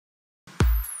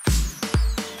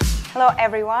Hello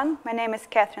everyone, my name is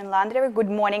Landyreva. Good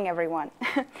morning everyone.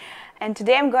 And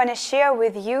today I'm going to share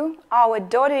with you our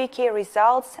Dodo UK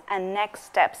results and next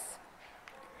steps.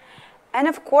 And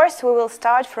of course we will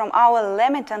start from our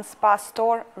Leamington Spa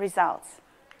store results.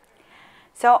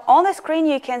 So on the screen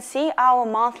you can see our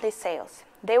monthly sales.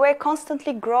 They were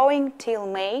constantly growing till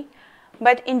May,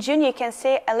 but in June you can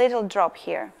see a little drop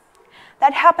here.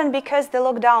 That happened because the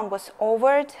lockdown was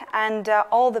over and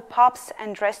all the pubs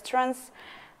and restaurants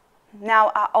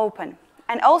now are open.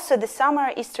 And also the summer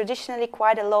is traditionally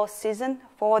quite a low season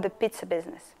for the pizza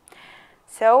business.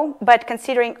 But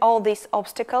considering all these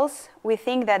obstacles, we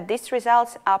think that these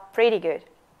results are pretty good.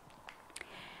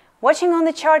 Watching on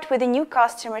the chart with the new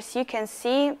customers, you can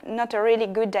see not a really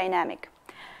good dynamic.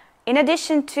 In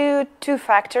addition to two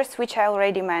factors which I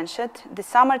already mentioned, the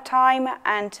summertime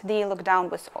and the lockdown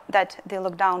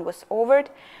was over,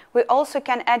 we also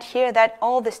can add here that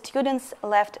all the students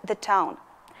left the town.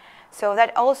 So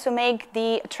that also makes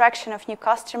the attraction of new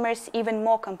customers even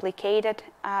more complicated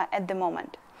at the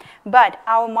moment. But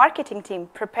our marketing team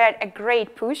prepared a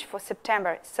great push for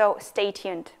September, so stay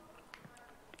tuned.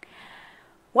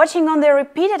 Watching on the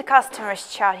repeated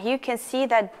customers chart, you can see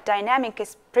that dynamic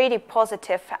is pretty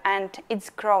positive and it's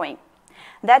growing.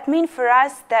 That means for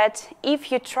us that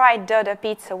if you tried Dodo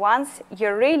Pizza once, you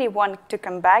really want to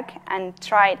come back and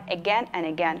try it again and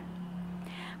again.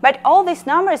 But all these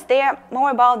numbers, they are more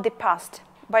about the past.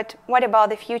 But what about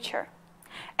the future?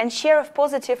 And share of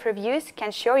positive reviews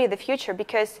can show you the future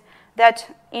because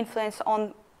that influence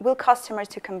on will customers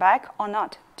to come back or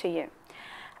not to you.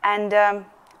 And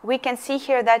we can see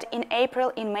here that in April,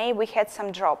 in May, we had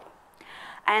some drop.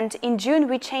 And in June,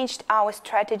 we changed our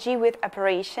strategy with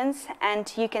operations,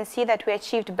 and you can see that we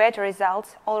achieved better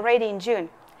results already in June.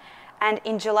 And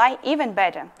in July, even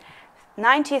better.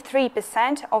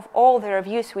 93% of all the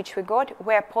reviews which we got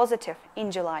were positive in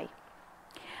July.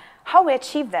 How we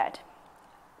achieved that?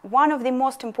 One of the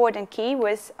most important key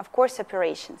was, of course,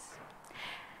 operations.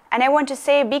 And I want to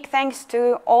say a big thanks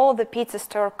to all the pizza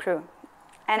store crew.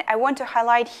 And I want to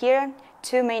highlight here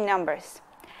two main numbers.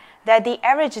 That the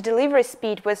average delivery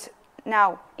speed is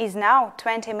now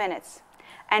 20 minutes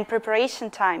and preparation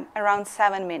time around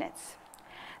 7 minutes.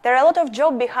 There are a lot of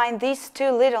job behind these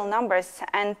two little numbers,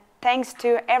 and thanks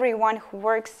to everyone who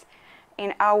works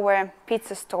in our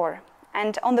pizza store.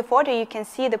 And on the photo you can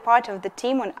see the part of the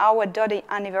team on our Dodo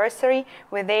anniversary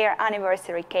with their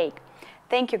anniversary cake.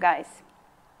 Thank you guys.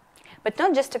 But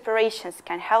not just operations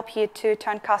can help you to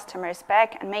turn customers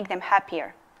back and make them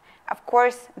happier. Of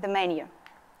course, the menu.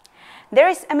 There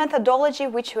is a methodology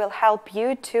which will help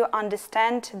you to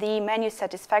understand the menu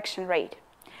satisfaction rate.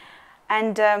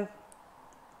 And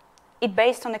it's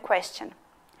based on a question.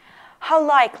 How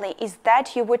likely is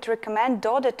that you would recommend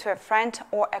Dodo to a friend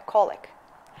or a colleague?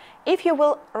 If you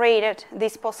will rate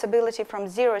this possibility from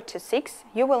 0 to 6,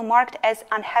 you will mark it as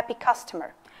unhappy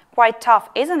customer. Quite tough,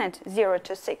 isn't it? 0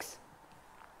 to 6.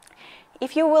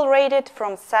 If you will rate it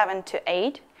from 7 to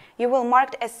 8, you will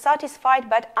mark it as satisfied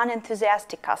but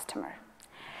unenthusiastic customer.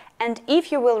 And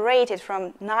if you will rate it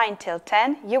from 9 till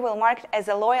 10, you will mark it as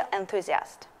a loyal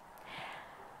enthusiast.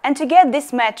 And to get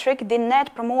this metric, the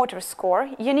Net Promoter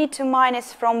Score, you need to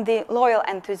minus from the loyal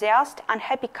enthusiast,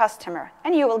 unhappy customer,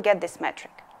 and you will get this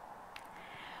metric.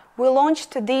 We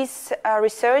launched this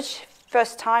research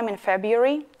first time in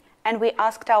February, and we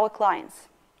asked our clients.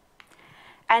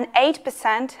 And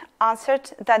 8% answered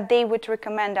that they would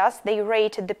recommend us. They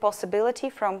rated the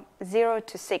possibility from 0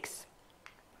 to 6.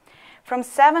 From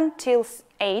 7 till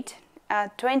 8,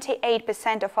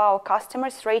 28% of our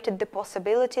customers rated the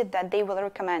possibility that they will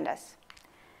recommend us.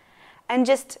 And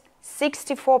just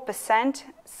 64%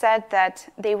 said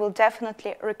that they will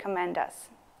definitely recommend us.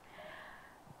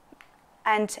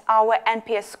 And our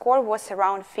NPS score was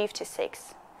around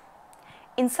 56.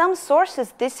 In some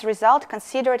sources, this result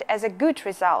considered as a good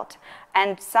result,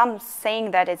 and some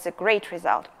saying that it's a great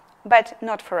result, but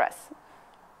not for us.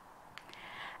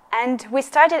 And we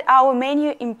started our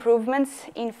menu improvements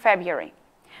in February.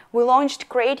 We launched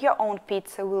Create Your Own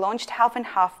Pizza, we launched Half and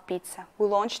Half Pizza, we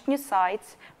launched new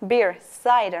sides, beer,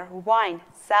 cider, wine,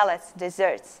 salads,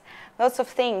 desserts, lots of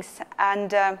things.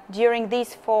 And during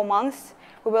these 4 months,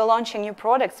 we were launching new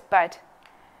products, but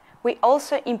we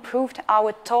also improved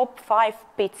our top 5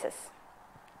 pizzas.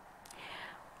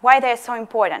 Why they're so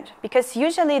important? Because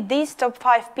usually these top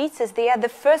 5 pizzas, they are the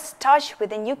first touch with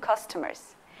the new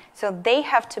customers. So they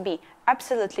have to be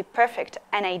absolutely perfect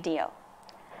and ideal.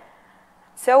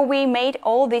 So we made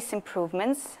all these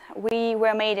improvements. We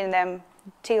were made in them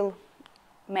till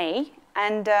May,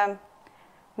 and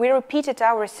we repeated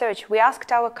our research. We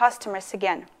asked our customers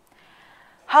again,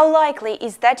 How likely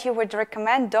is that you would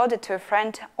recommend Dodo to a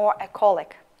friend or a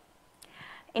colleague?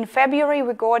 In February,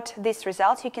 we got these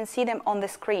results. You can see them on the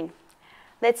screen.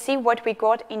 Let's see what we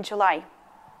got in July.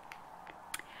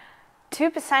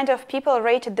 2% of people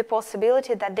rated the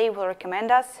possibility that they will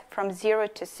recommend us from 0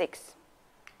 to 6.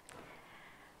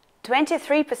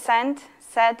 23%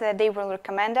 said that they will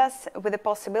recommend us with a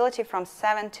possibility from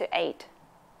 7 to 8.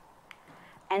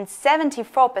 And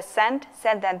 74%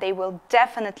 said that they will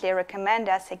definitely recommend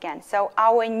us again. So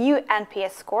our new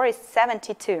NPS score is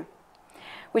 72,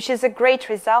 which is a great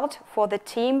result for the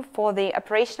team, for the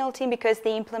operational team, because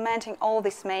they're implementing all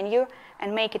this menu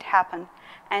and make it happen.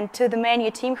 And to the menu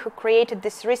team who created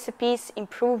these recipes,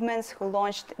 improvements, who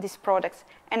launched these products.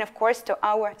 And of course to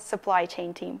our supply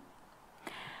chain team.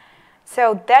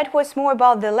 So that was more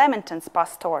about the Leamington Spa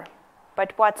store.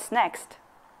 But what's next?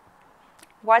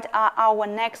 What are our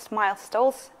next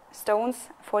milestones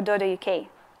for Dodo UK?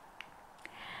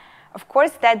 Of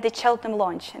course, that's the Cheltenham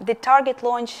launch. The target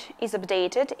launch is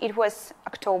updated. It was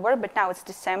October, but now it's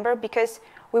December, because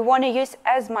we want to use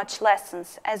as much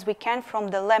lessons as we can from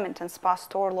the Leamington Spa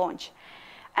store launch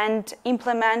and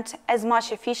implement as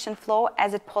much efficient flow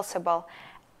as it possible,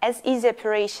 as easy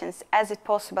operations as it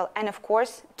possible, and of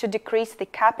course, to decrease the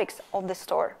capex of the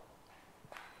store.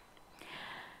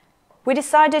 We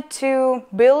decided to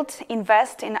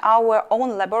invest in our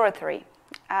own laboratory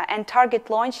and target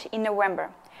launch in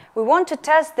November. We want to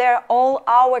test there all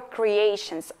our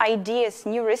creations, ideas,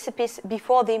 new recipes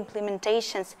before the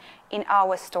implementations in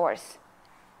our stores.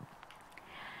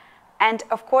 And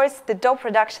of course, the dough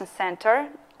production center,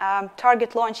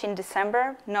 target launch in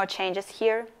December, no changes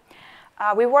here.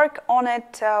 We work on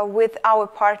it with our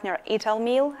partner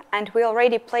Italmeal, and we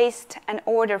already placed an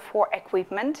order for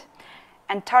equipment.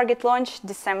 And target launch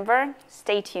December,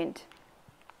 stay tuned.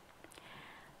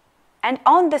 And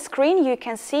on the screen you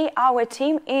can see our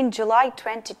team in July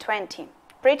 2020.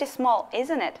 Pretty small,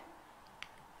 isn't it?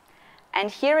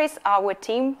 And here is our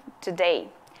team today,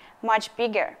 much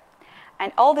bigger.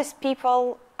 And all these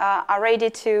people are ready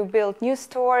to build new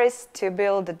stores, to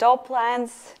build the dough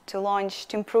plans, to launch,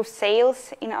 to improve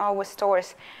sales in our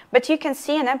stores. But you can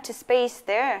see an empty space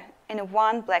there in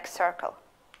one black circle.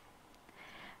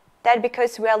 That's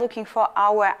because we are looking for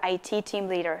our IT team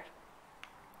leader.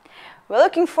 We're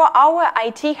looking for our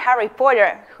IT Harry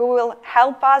Potter, who will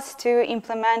help us to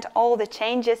implement all the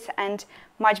changes and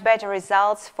much better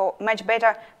results for much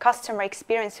better customer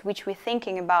experience, which we're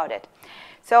thinking about it.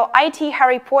 So IT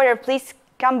Harry Potter, please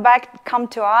come back, come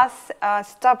to us,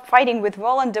 stop fighting with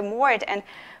Voldemort, and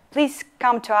please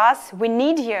come to us. We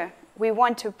need you. We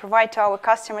want to provide to our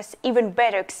customers even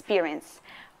better experience,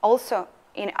 also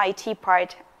in IT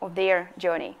part of their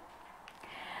journey.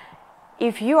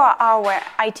 If you are our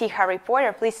IT Harry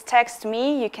Potter, please text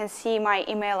me. You can see my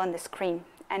email on the screen,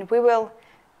 and we will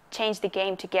change the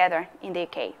game together in the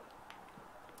UK.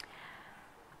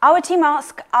 Our team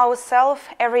asks ourselves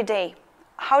every day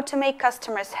how to make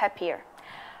customers happier,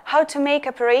 how to make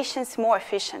operations more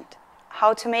efficient,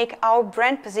 how to make our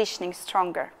brand positioning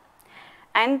stronger.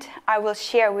 And I will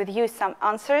share with you some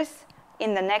answers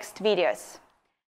in the next videos.